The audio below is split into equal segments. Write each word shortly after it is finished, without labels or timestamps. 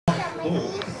大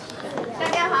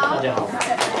家好。大家好。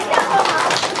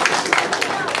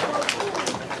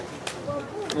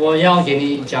我要给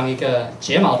你讲一个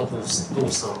睫毛的故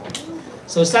事。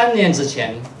所以3年之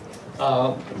前，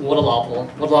我的老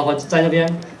婆在那边，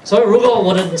所以如果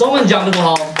我的中文讲得不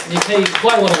好，你可以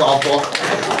怪我的老婆，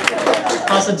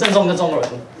她是正宗的中国人，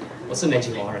我是美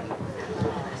籍华人。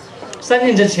3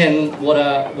年之前，我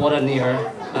的女儿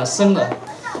生了。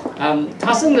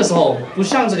她生的时候不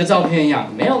像这个照片一样，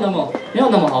没有那么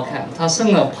好看。她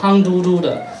生了胖嘟嘟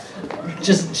的，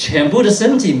就是全部的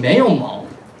身体没有毛，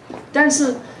但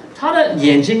是她的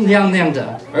眼睛亮亮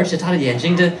的，而且她的眼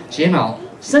睛的睫毛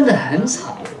生得很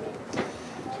长。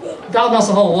到那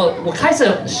时候我开始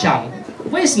想，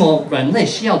为什么人类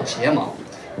需要睫毛？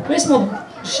为什么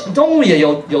动物也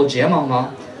有睫毛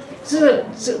吗？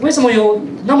为什么有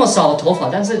那么少头发，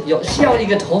但是需要一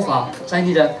个头发在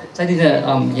你的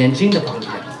眼睛的旁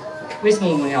边？为什么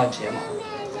我们要睫毛？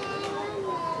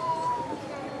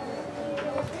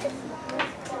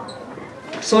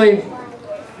所以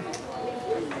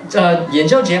研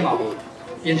究睫毛，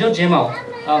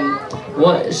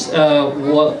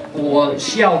我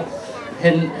需要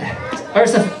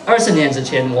20年之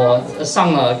前我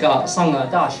上了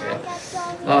大学。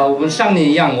我像你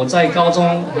一样，我在高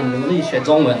中很努力学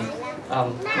中文，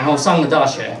然后上了大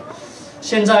学。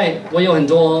现在我有很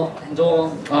多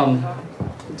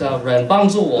的人帮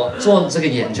助我做这个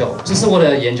研究，这是我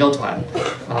的研究团，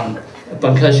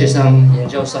本科学生、研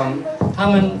究生，他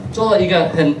们做了一个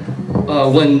很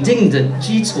稳定的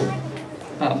基础，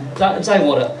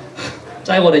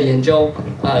在我的研究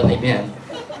里面，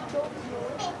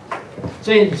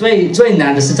最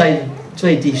难的是在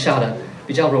最底下的。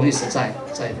比较容易是在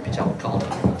比较高的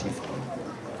地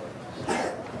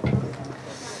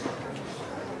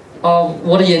方。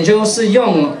我的研究是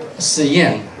用实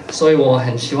验，所以我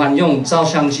很喜欢用照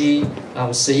相机，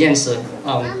实验室，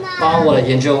把我的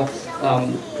研究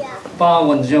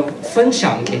分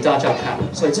享给大家看。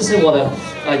所以这是我的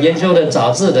研究的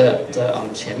杂志的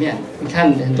前面，你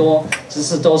看很多，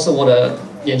这都是我的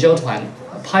研究团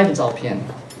拍的照片。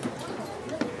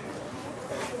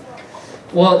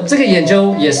我这个研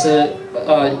究也是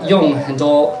用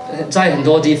在很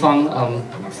多地方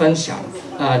分享，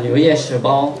《纽约时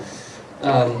报》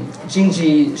经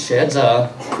济学者，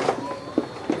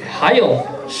还有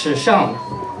时尚，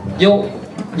有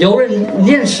人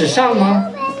念时尚吗？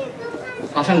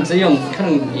好像只有可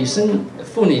能女生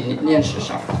妇女念时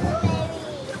尚，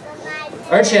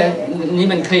而且你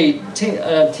们可以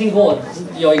听过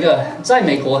有一个在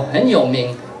美国很有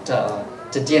名的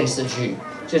电视剧。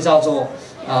就叫做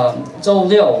周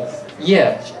六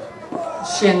夜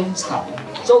现场，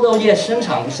周六夜现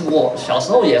场是我小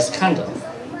时候也是看的，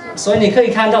所以你可以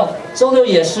看到周六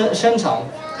夜现场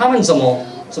他们怎么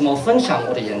分享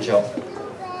我的研究。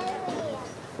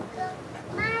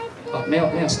没有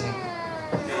声音。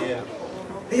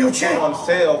Hey, yo, Chad. On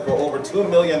sale for over $2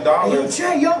 million. Hey, yo,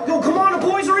 Chad, yo, come on, the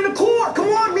boys are in the court.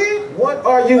 Come on, man. What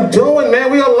are you doing, man?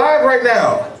 We are live right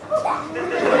now.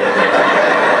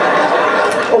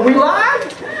 Are we live?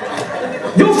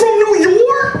 You're from New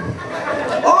York?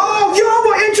 Oh, yo,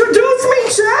 well, introduce me,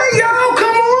 Chad. Yo,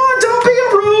 come on, don't be a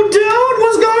rude dude.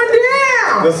 What's going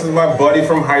down? This is my buddy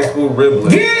from high school,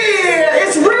 Ribley. Yeah,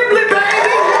 it's Ribley,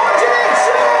 baby. Watch it,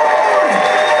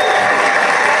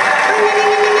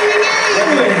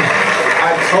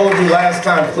 I told you last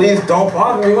time, please don't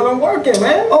bother me when I'm working,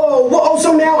 man. Oh,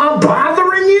 so now I'm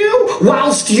bothering you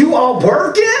whilst you are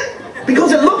working?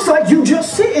 Because it looks like you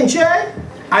just sitting, Chad.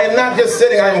 I am not just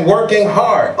sitting, I am working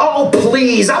hard. Oh,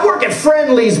 please, I work at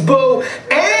Friendly's, boo.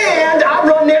 And I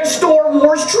run their Star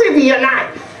Wars trivia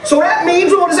night. So that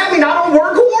means, what does that mean? I don't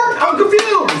work hard? I'm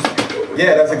confused.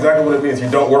 Yeah, that's exactly what it means. You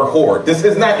don't work hard. This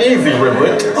is not easy,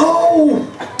 Ribley. Oh,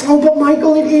 but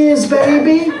Michael, it is,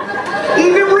 baby.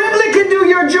 Even Ribley can do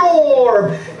your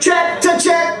job. Check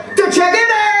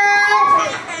it out.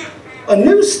 A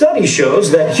new study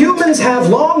shows that humans have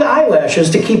long eyelashes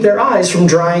to keep their eyes from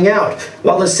drying out,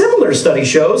 while a similar study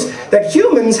shows that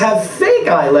humans have fake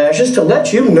eyelashes to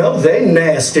let you know they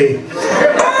nasty.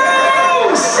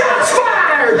 Oh, shots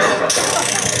fired!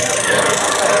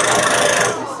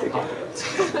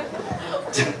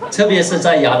 特别是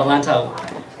在亚特兰大，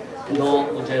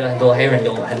我觉得很多黑人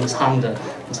有很长的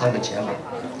睫毛。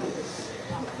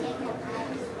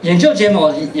研究睫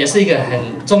毛也是一个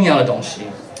很重要的东西。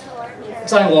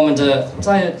在我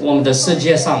们的世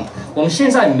界上，我们现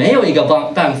在没有一个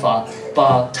办法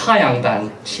把太阳板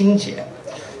清洁。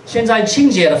现在清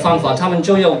洁的方法，他们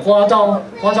就有刮刀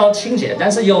清洁，但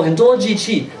是有很多机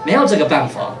器没有这个办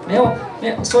法，没有，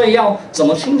所以要怎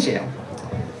么清洁？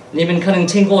你们可能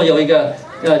听过有一个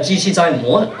机器在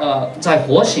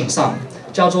活性上，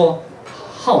叫做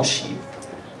好奇。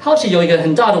好奇有一个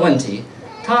很大的问题，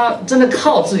它真的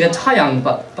靠这个太阳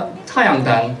板，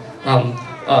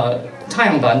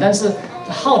但是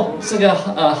好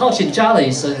奇家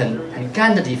里是很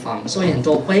干的地方，所以很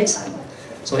多灰尘，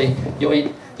所以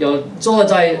有坐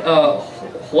在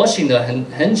活性的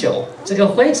很久，这个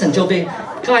灰尘就被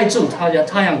盖住它的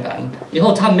太阳板，以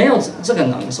后它没有这个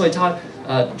能，所以它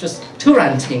就是突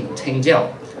然停掉，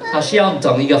它需要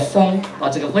等一个风把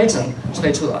这个灰尘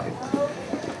吹出来。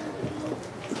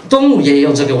动物也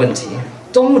有这个问题，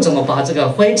动物怎么把这个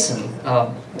灰尘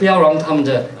不要让它们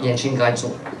的眼睛盖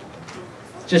住？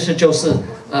就是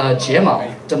睫毛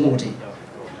的目的。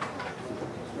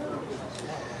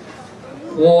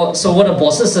我的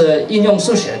博士是应用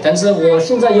数学，但是我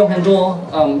现在用很多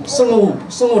生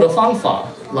物的方法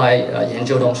来研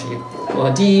究东西。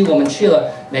第一，我们去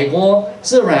了美国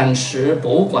自然史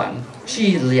博物馆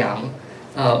去量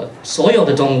所有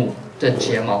的动物的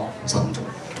睫毛长度。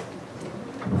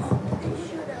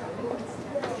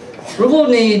如果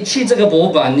你去这个博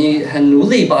物馆，你很努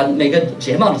力把每个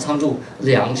睫毛的长度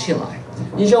量起来，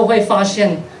你就会发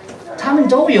现，它们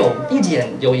都有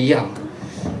一样，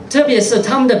特别是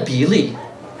它们的比例。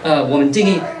我们定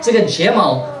义这个睫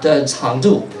毛的长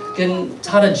度跟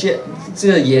它的这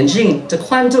个眼睛的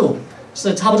宽度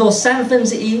是差不多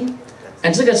1/3。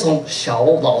这个从小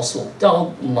老鼠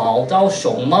到猫到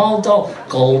熊猫到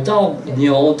狗到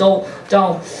牛到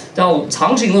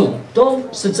长颈鹿都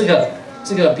是这个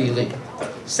比例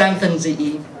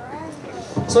1/3。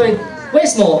所以为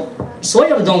什么所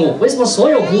有的动物，为什么所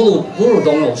有哺乳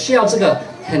动物需要这个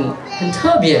很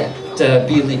特别的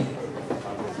比例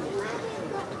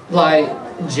来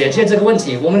解决这个问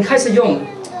题？我们开始用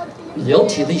流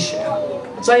体力学。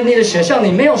在你的学校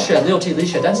你没有学流体力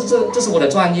学，但是这是我的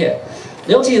专业。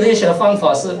流体力学的方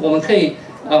法是我们可以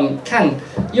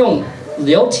用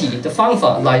流体的方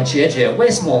法来解决为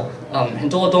什么很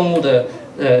多动物的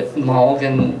毛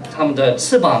跟它们的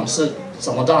翅膀是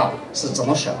怎么大，是怎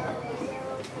么小。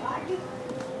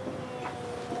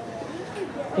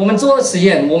我们做了实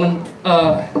验，我们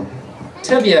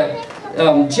特别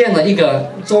建了一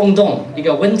个中洞，一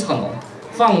个 wind tunnel，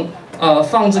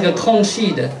 放这个空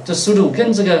气的速度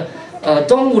跟这个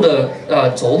动物的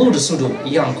走路的速度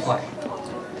一样快。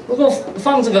如果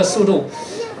放这个速度，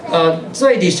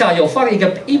最底下有放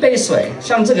一杯水，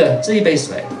像这一杯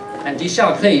水，底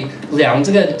下可以量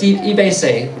这个一杯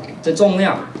水的重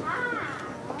量。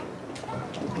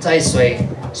在水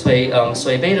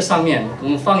杯的上面，我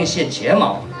们放一些睫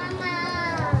毛，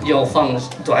有放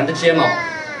短的睫毛，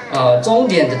中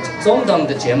等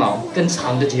的睫毛跟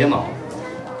长的睫毛。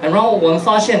然后我们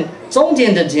发现中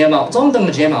等的睫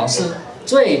毛是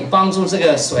最帮助这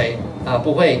个水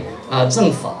不会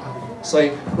蒸发。所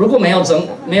以如果没有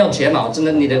睫毛，真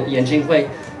的你的眼睛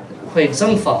会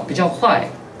蒸发比较快，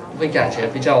会感觉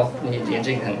你的眼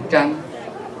睛很干。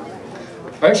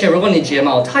而且如果你睫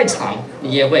毛太长，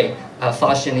你也会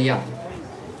发现一样。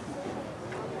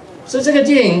所以这个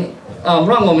电影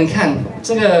让我们看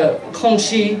这个空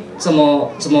气怎么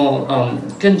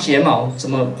跟睫毛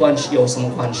有什么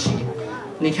关系？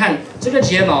你看这个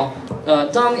睫毛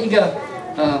当一个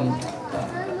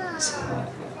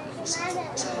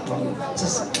这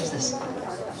是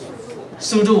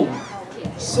速度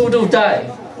带，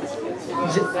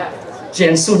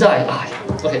减速带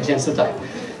，OK， 减速带，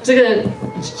这个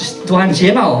短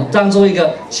睫毛当做一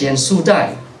个减速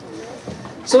带，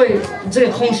所以这个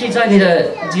空气在你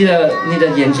的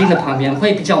眼睛的旁边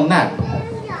会比较慢。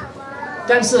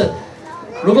但是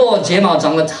如果睫毛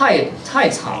长得太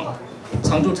长，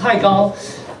长度太高，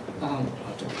对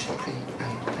不起，可以按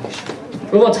一下。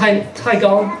如果太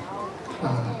高。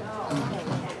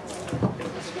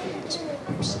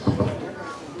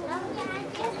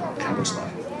看不出来。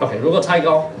OK， 如果太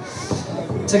高，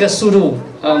这个速度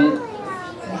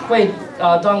会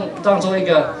当做一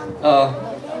个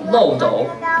漏斗，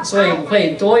所以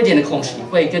会多一点的空气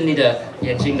会跟你的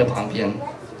眼睛的旁边，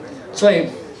所以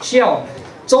需要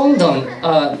中等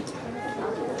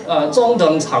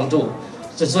长度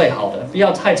是最好的，不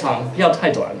要太长，不要太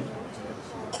短。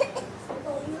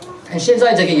现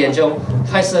在这个研究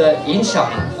开始影响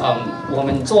我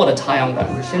们做的太阳板。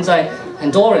现在很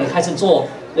多人开始做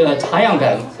太阳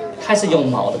板，开始用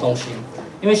毛的东西，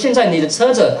因为现在你的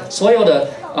车子所有的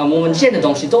我们建的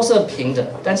东西都是平的，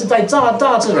但是在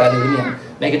大自然里面，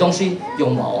每个东西有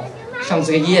毛，像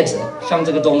这个叶子，像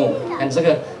这个动物，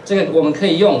这个我们可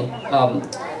以用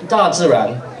大自然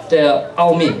的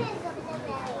奥秘。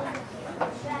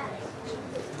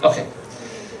OK，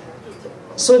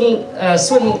 孙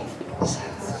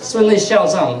立校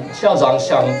长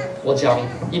想我讲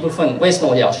一部分为什么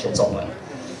我要学中文。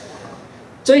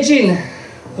最近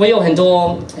我有很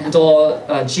多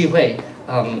机会，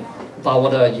把我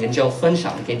的研究分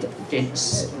享给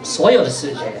所有的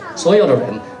世界，所有的人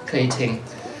可以听。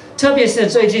特别是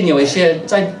最近有一些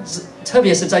特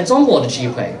别是在中国的机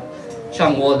会，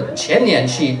像我前年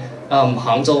去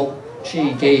杭州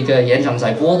去给一个演讲，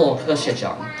在菠萝科学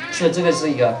奖，所以这个是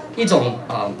一种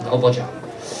诺贝尔奖。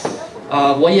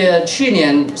我也去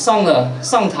年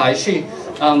上台去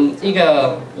一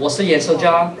个我是演说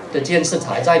家的电视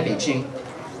台在北京，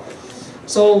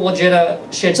所以我觉得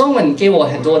学中文给我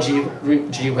很多机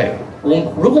会。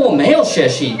如果我没有学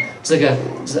习这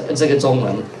个中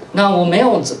文，那我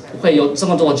会有这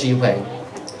么多机会。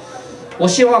我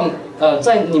希望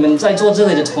你们在座这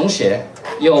里的同学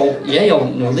也有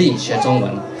努力学中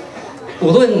文，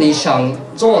无论你想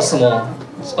做什么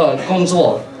工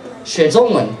作，学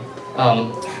中文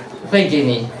会给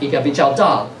你一个比较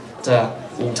大的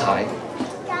舞台。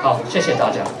好，谢谢大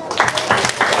家。